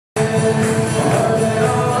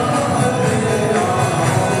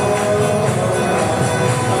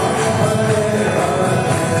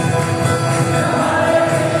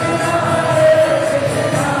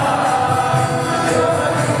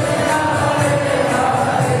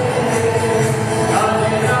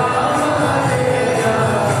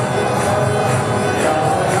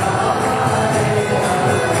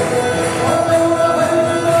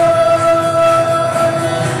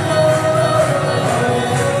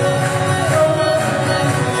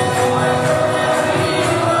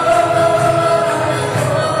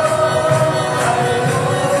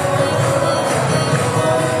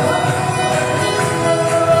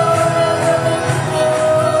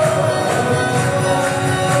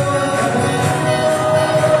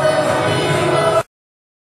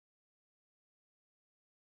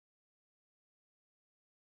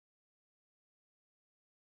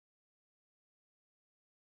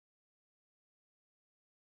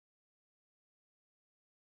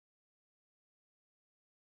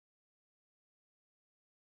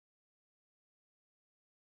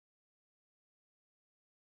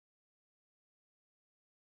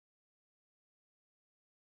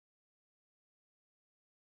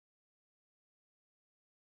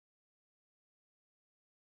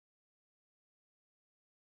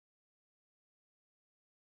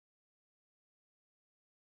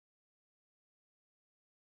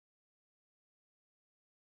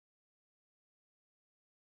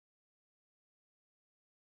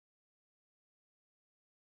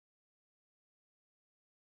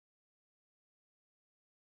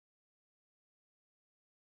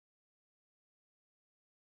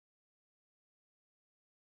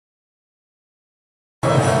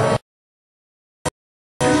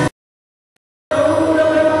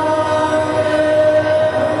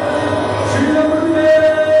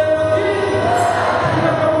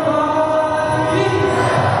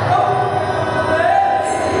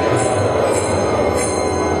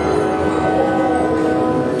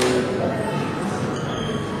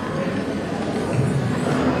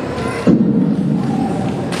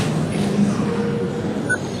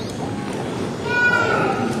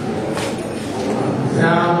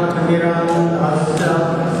ज्ञानतिमिरन्धस्य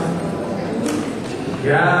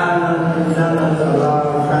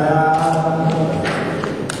ज्ञानाञ्जनशलाकया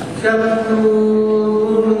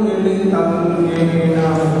चक्षुरुन्मीलितं येन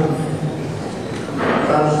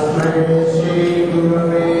तस्मै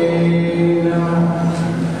श्रीगुरवे नमः।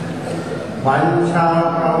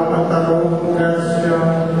 वाञ्छाकल्पतरुभ्यश्च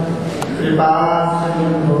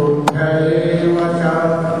कृपासिन्धुभ्यैव च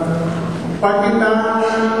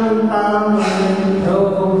पतितानां पावनेभ्यो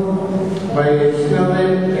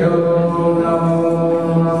वैष्णवेभ्यो नमो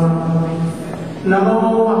नमः। नमो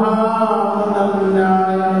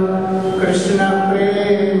महावदन्याय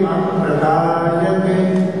कृष्णप्रेमप्रदायते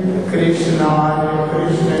कृष्णाय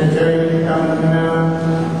कृष्णचैतन्य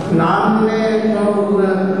नाम्ने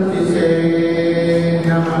गौरतिसे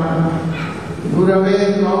नमः। गुरवे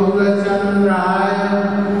गौरचन्द्राय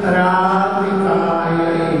राधिकाय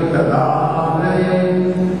तदालये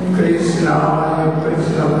कृष्णाय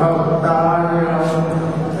कृष्णभक्ताय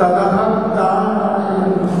तदभक्ताय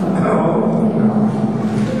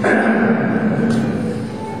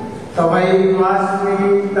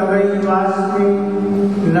तवैवास्मि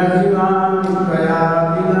न जीवामि त्वया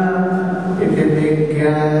विना इति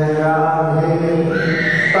विज्ञायाधे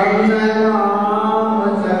तं नमाम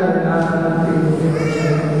चरणाति।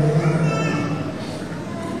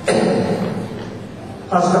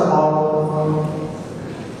 First of all,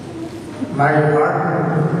 my heart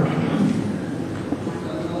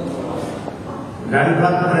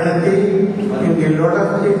Dandvat Pranati in the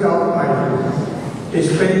lotus feet of my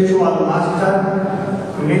spiritual master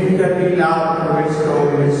Nitya Leela Pravishto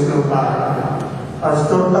Vishnupada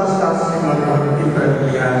Astotas Srimad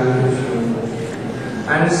Bhaktivedanta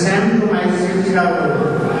and same to my Shiksha Guru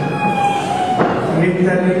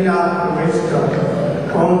Nitya Leela Pravishto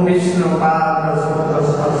Om Vishnupada Astotas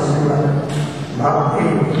Srimad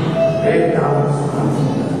Bhaktivedanta.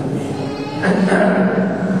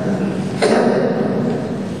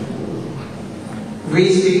 We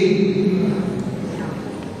see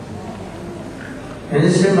in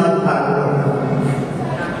Srimad Bhagavatam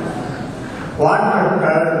what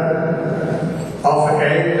occurred of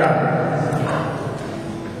Ekta.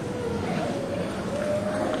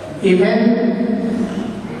 Even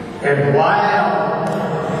a boy of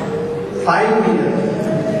 5 years,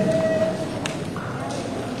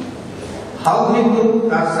 how he took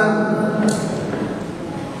darshan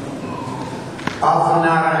of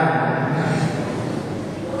Narayan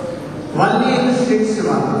only in 6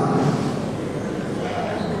 months.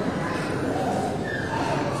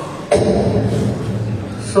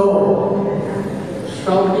 So,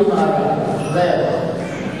 Shauki Maharaja, where?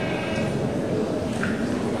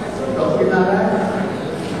 Shauki Maharaja?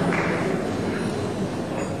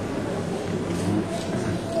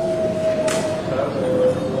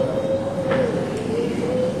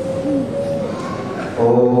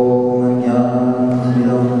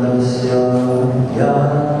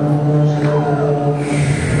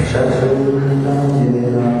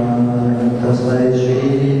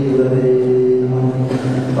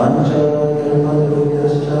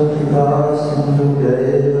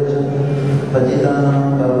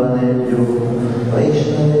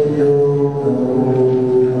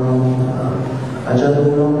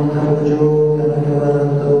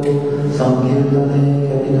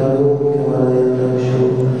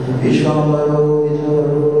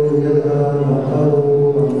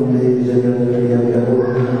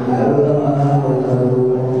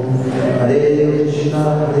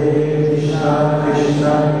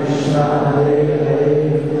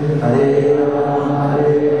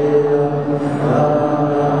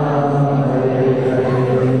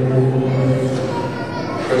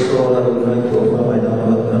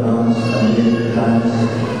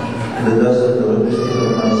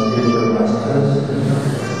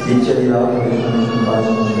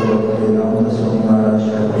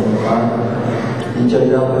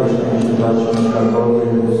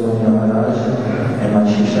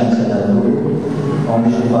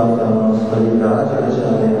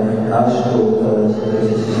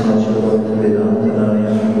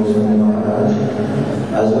 Narayan, Goswami, Maharaja,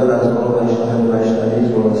 as well as all Vaishnavis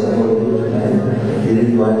who are supported tonight. He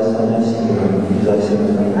requires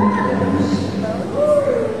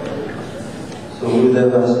So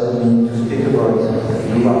Gurudev asked me to speak about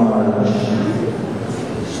Maharaja's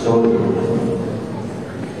story.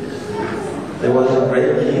 There was a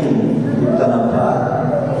great king, Uttanapad.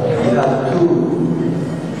 He had 2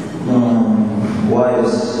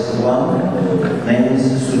 wives. One named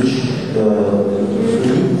Sujiti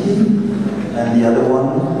and the other one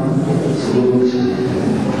Sruti.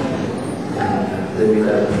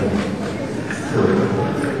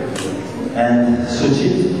 And And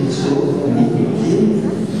Suniti,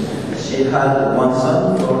 she had one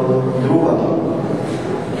son called Dhruva.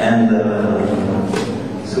 And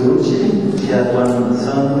Suruchi, she had one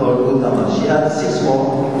son called Uttama. He had 6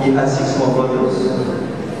 more brothers.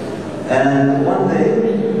 And one day,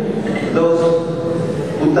 those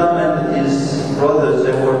Uttama and his brothers,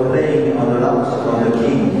 they were playing on the laps of the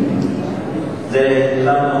king. They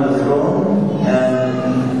climbed on the throne,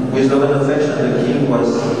 and with love and affection, the king was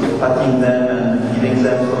patting them and giving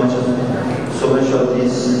them so much of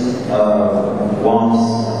this warmth.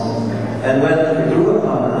 And when Dhruva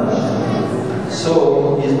Maharaj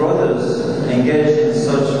saw his brothers engaged in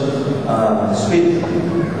such sweet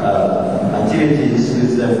activities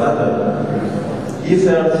with their father, he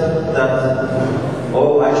felt that,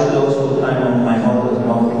 oh, I should also climb on my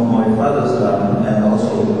father's lap and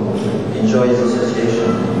also enjoy his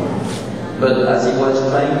association. But as he was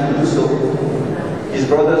trying to do so, his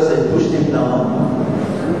brothers had pushed him down,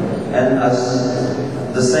 and at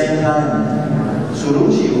the same time,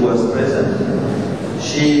 Suruchi, who was present,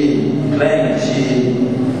 she claimed,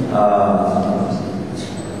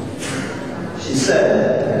 she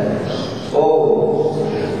said, oh,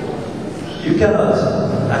 you cannot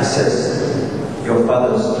access your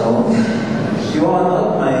father's throne. You are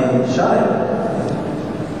not my child.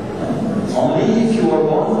 Only if you were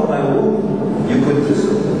born from my womb, you could do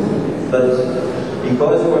so. But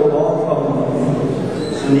because you were born from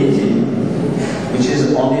Suniti, which is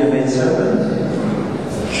only a maid servant,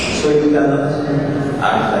 so you cannot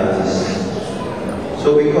act like this. So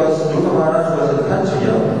because Dhruva Maharaj was a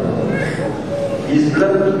Kshatriya, his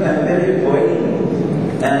blood became very boiling,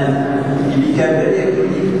 and he became very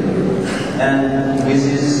aggrieved. And with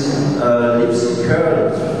his lips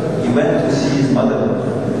curled, he went to see his mother.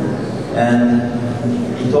 And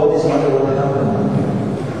he told his mother what happened.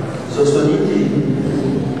 So Suniti,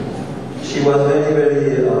 she was very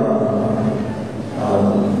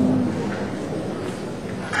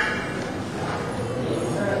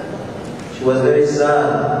she was very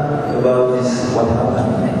sad about this, what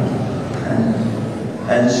happened.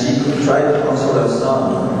 And she tried to console her son.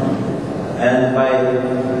 And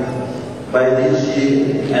by this she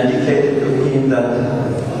indicated to him that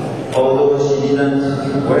although she didn't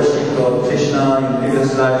worship Lord Krishna in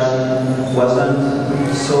previous life, she wasn't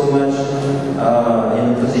so much in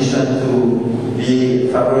a position to be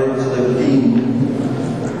favorite to the king.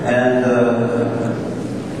 And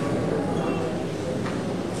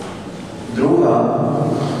Dhruva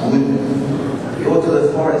would go to the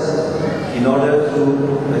forest in order to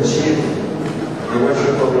achieve the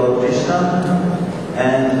worship of Lord Krishna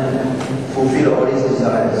and fulfill all his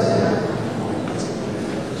desires.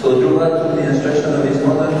 So Dhruva took the instruction of his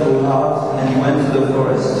mother to heart, and he went to the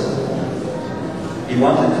forest. He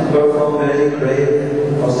wanted to perform very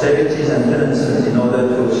grave austerities and penances in order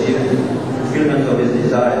to achieve fulfillment of his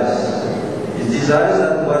desires. His desires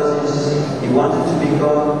that was he wanted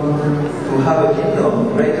to have a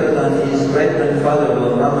kingdom greater than his great-grandfather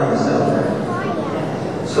Lord Rama himself.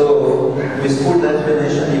 So with full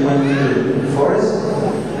determination he went to the forest,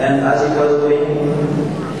 and as he was going,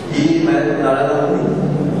 he met Narayan.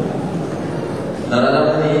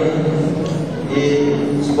 Narayan, he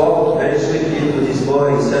spoke very sweetly to this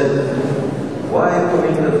boy. He said, "Why are you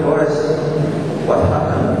coming to the forest? What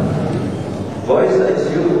happened? Boys like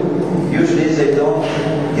you, usually they don't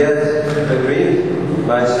get aggrieved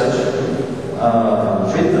by such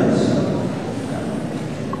treatments.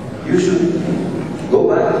 You should go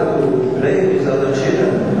back to play with other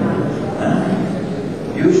children.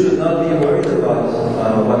 You should not be worried about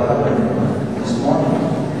what happened this morning."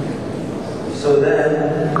 So then,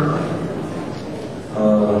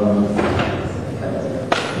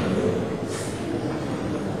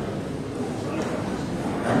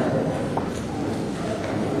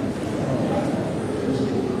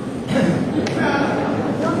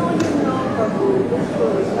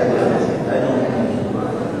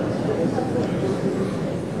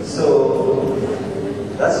 so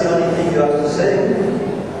that's the only thing you have to say.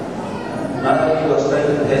 Narayan was trying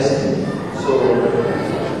to test him. So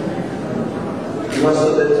he was so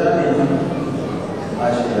determined.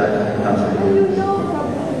 Actually, I can't read it.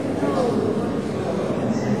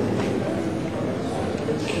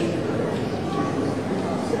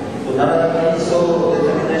 So Narayan saw the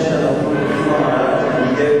determination of Dhruva Maharaj, and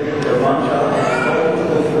he gave him the mantra of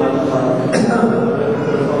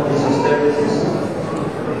his austerities.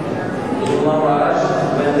 Dhruva Maharaj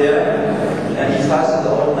went there, and he fasted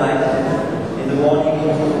all night. In the morning he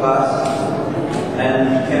took fast, and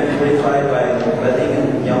he became purified by bathing in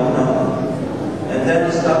Yamuna. And then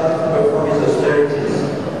he started to perform his austerities.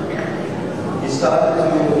 He started to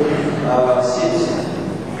sit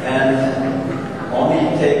and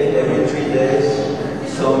only take every 3 days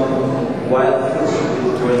some wild fruits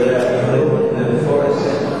which were there in the forest.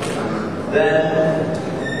 Then,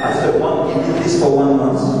 after he did this for 1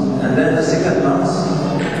 month, and then the second month,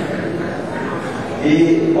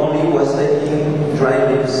 he only was taking dry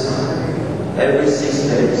leaves every 6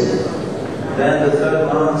 days. Then the third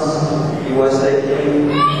month, he was taking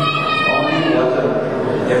only water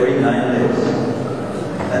every 9 days.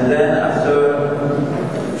 And then after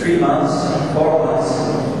 3 months, 4 months,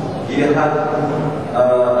 he had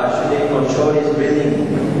actually controlled his breathing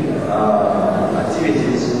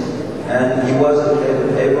activities, and he was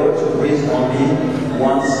able to breathe only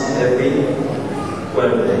once every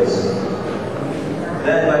 12 days.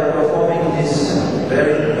 Then by performing these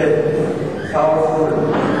very powerful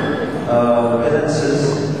penances,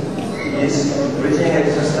 his breathing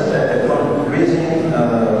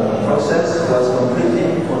process was completely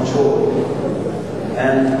controlled,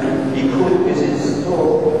 and he could, with his toe,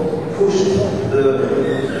 push the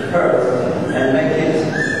earth and make it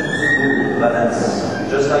balance.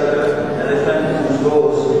 Just like an elephant who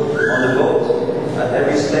goes on the boat, at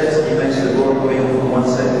every step he makes the boat going from one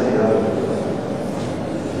side to the other.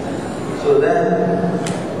 So then,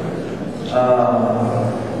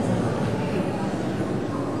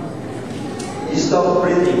 he stopped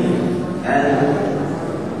breathing, and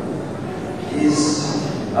he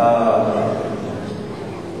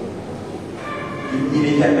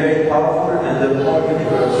became very powerful, and the whole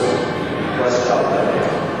universe was shocked.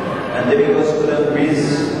 And the demigod couldn't breathe,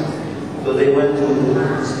 so they went to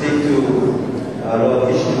speak to Lord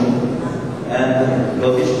Vishnu, and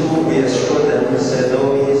Lord Vishnu reassured them. He said, "Oh,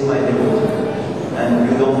 he is my devotee, and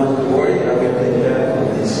you don't have to worry, I will take care of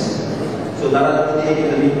this." So Narayan, in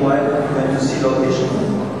the meanwhile, went to see Lord Vishnu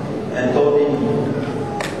and told him,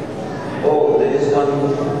 "Oh, there is one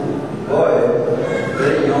boy,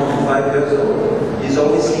 very young, 5 years old. He's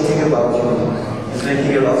always thinking about you. He's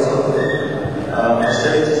making a lot of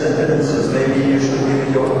austerities and penances. Maybe you should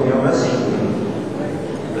give your mercy to him."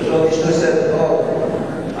 But Lord Vishnu said, "Oh,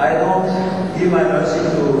 I don't give my mercy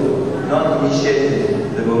to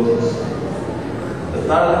non-initiated devotees." But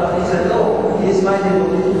Narayan said, "No, he is my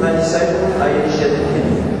devotee, my disciple, I initiated him."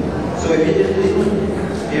 So immediately,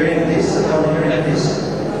 upon hearing this,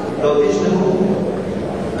 Lord Vishnu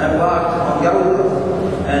embarked on Garuda,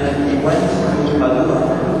 and he went to Madhura,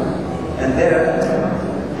 and there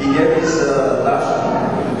he gave his darshan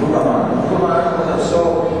to Dhruva Maharaj. Dhruva Maharaj was also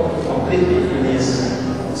completely in his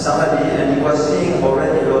samadhi, and he was seeing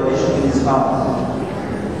already Lord Vishnu in his heart.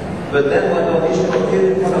 But then when Lord Vishnu appeared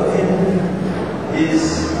in front of him, his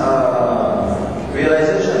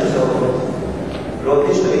realization of Lord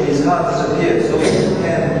Vishnu in his heart disappeared, so he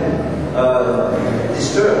became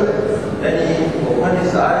disturbed. Then he opened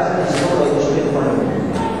his eyes and he saw Lord Vishnu in front of him.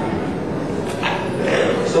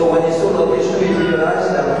 So when he saw Lord Vishnu, he realized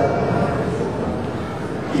that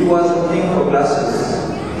he was looking for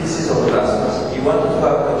pieces of glasses. He wanted to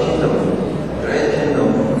have a kingdom, a great kingdom,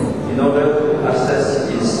 in order to assess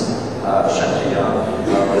his Kshatriya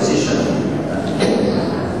position.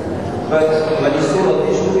 But when he saw Lord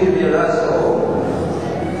Vishnu, he realized, oh,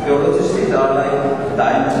 your lotus feet are like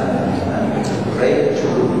diamond and great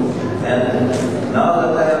jewel. And now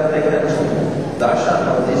that I have taken darshan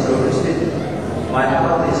of these lotus feet, my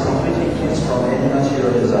heart is completely cleansed from any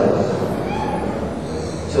material desires.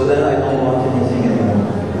 So then I don't want anything anymore.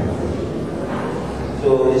 So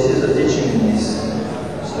this is the teaching in this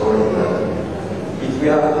story, that if we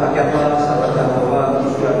have agama,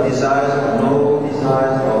 savatama, if we have desires or no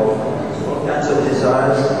desires or all kinds of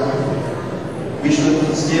desires, we should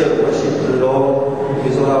still worship the Lord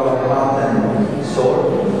with all our heart and soul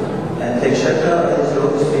and take shelter at His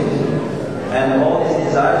lotus feet. And all these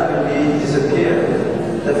desires will disappear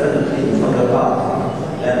definitely from the heart.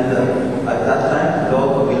 And at that time,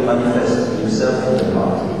 Lord will manifest Himself in the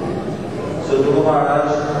heart. So Dhruva Maharaj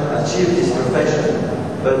achieved his perfection,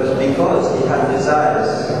 but because he had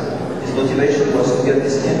desires, his motivation was to get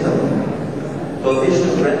this kingdom. Lord Vishnu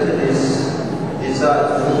granted his desire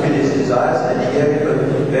to fulfill his desires, and he gave him a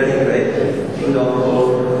very great kingdom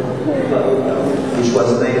called PureBhakti, which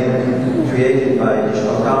was created by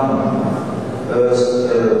Vishwakarma.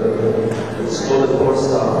 It's called the fourth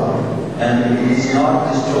star, and it is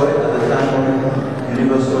not destroyed at the time of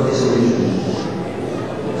universal dissolution.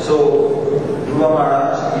 So Dhruva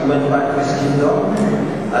Maharaj, he went back to his kingdom.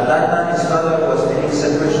 At that time his father was feeling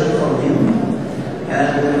separation from him,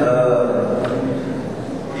 and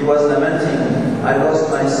he was lamenting, "I lost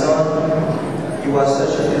my son. He was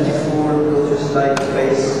such a beautiful lotus-like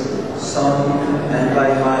face son, and by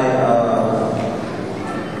my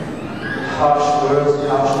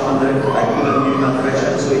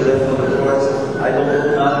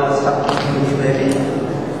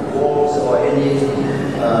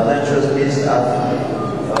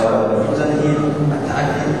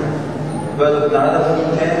But Narada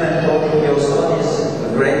Muni came and told him, your son is a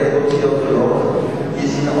great devotee of the Lord. He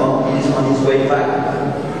is on his way back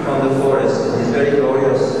from the forest. He is very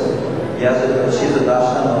glorious. He has achieved the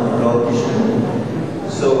darshan of Lord Vishnu.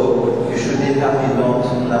 So you should be happy,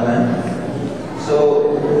 don't lament.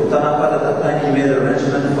 So Tanapada at that time he made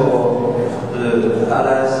arrangement for the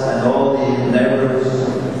palace and all the neighbors,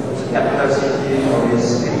 the capital city of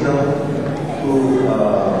his kingdom to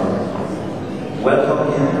welcome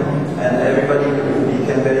him, and everybody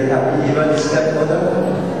became very happy. Even his stepmother,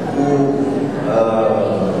 who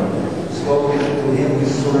spoke to him with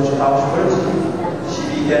so much harsh words, she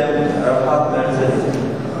became her heart melted,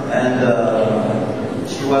 and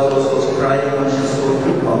she was also crying when she saw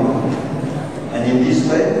him coming. And in this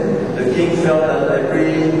way, the king felt that every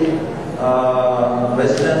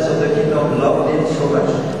resident of the kingdom loved him so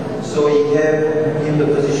much. So he gave him the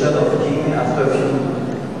position of king after a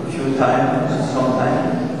few times, sometime,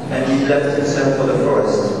 and he left himself for the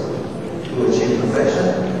forest to achieve perfection.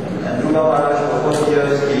 And Dhruva Maharaj for 40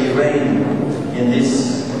 years he reigned in this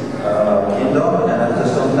kingdom, and after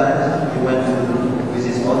some time he went with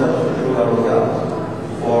his mother to Dhruva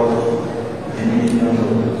for many millions of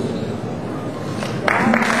years.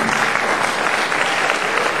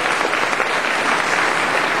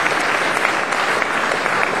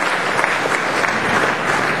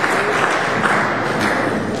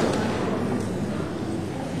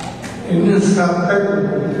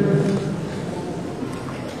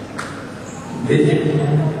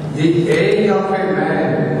 The age of a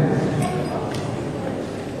man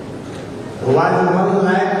was 1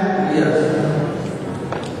 lakh years.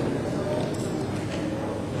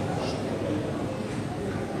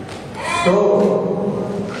 So,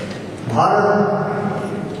 Bharat,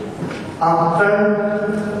 after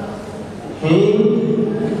him,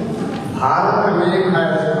 Bharat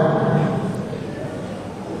has come.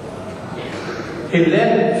 He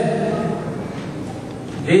left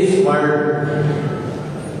this world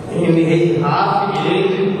in his half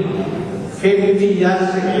age, 50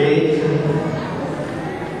 years age,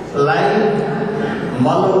 like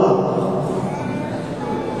Malwa,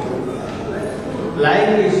 like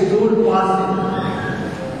a stool passing.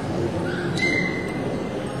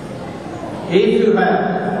 If you have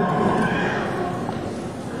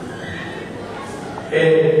a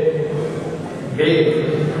big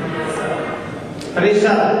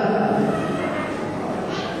pressure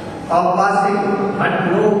of passing but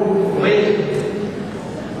no way,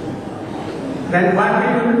 then what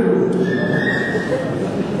will you do?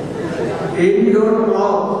 In your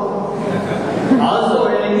cloth, also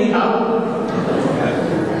anyhow,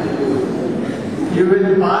 you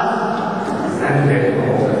will pass and then go.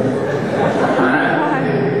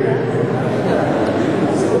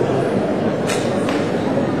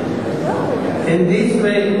 In this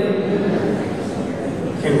way,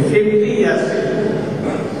 in 50 years,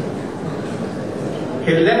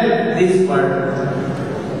 he left this world,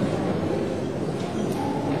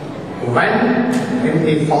 went in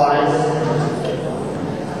the forest,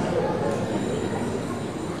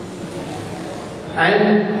 and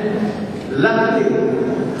luckily,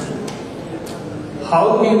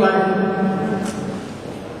 how he was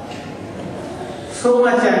so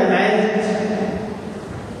much attached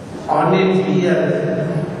on a fear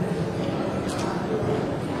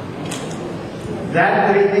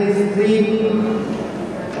that with his dream,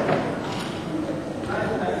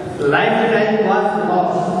 lifetime was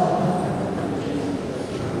lost.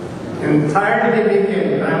 And third he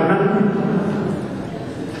became Brahman,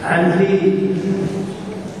 and he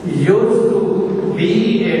used to be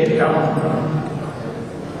a dumb.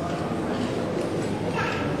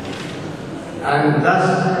 And thus,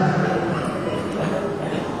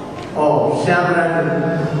 Shyamran,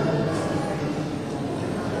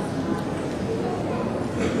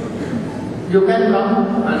 you can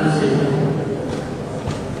come and see.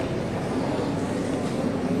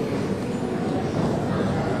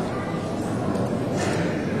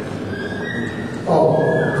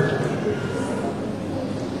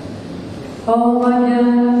 Om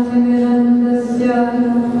Bhaktivedanta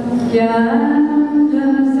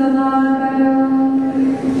Jnana-Salakaya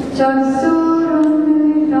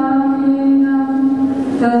Chaksurunmilitam Yena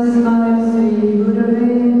Tasmai Sri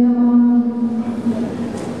Gurave Namah.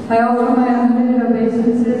 I offer my unlimited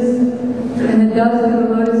obeisances in the dust of the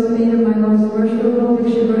lotus feet of my most worshipful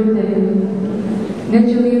Bhaktivedanta,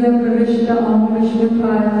 Nityalila Pravishta Om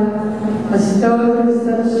Vishnupaya, Astoka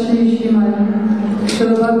Sat Shri Srimad,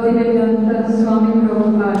 PureBhakti.Tv Swami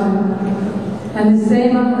Prabhupada, and the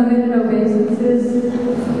same unlimited obeisances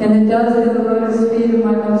in the dust of the lotus feet of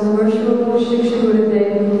my most worshipful Shri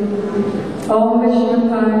Gurudev, Om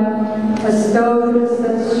Vishnupai, Astotra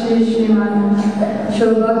Sat Shri Srimad,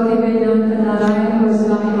 Srila Bhaktivedanta Narayan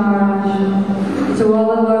Goswami Maharaj, to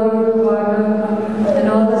all of our Guru Varga, and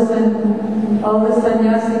all the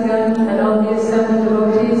sannyasigan, and all the assembled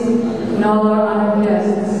devotees, and all our honored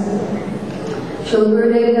guests. Srila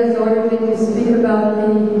Gurudev has ordered me to speak about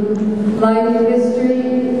the life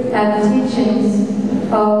history and teachings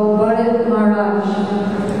of Bharat Maharaj,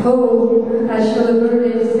 who, as Srila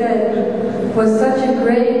Gurudev said, was such a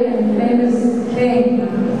great and famous king,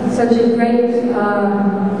 such a great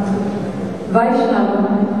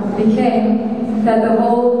Vaishnava became, that the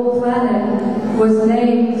whole planet was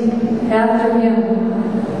named after him.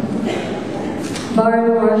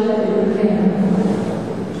 Bharatvarsha became.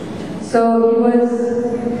 So he was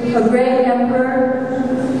a great emperor,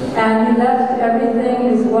 and he left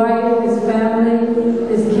everything, his wife, his family,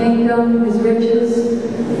 his kingdom, his riches,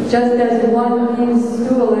 just as one leaves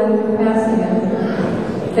stool after passing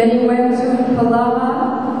it. Then he went to Palava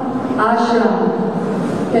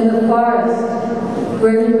ashram in the forest,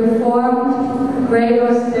 where he performed great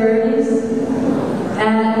austerities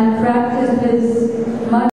and practiced his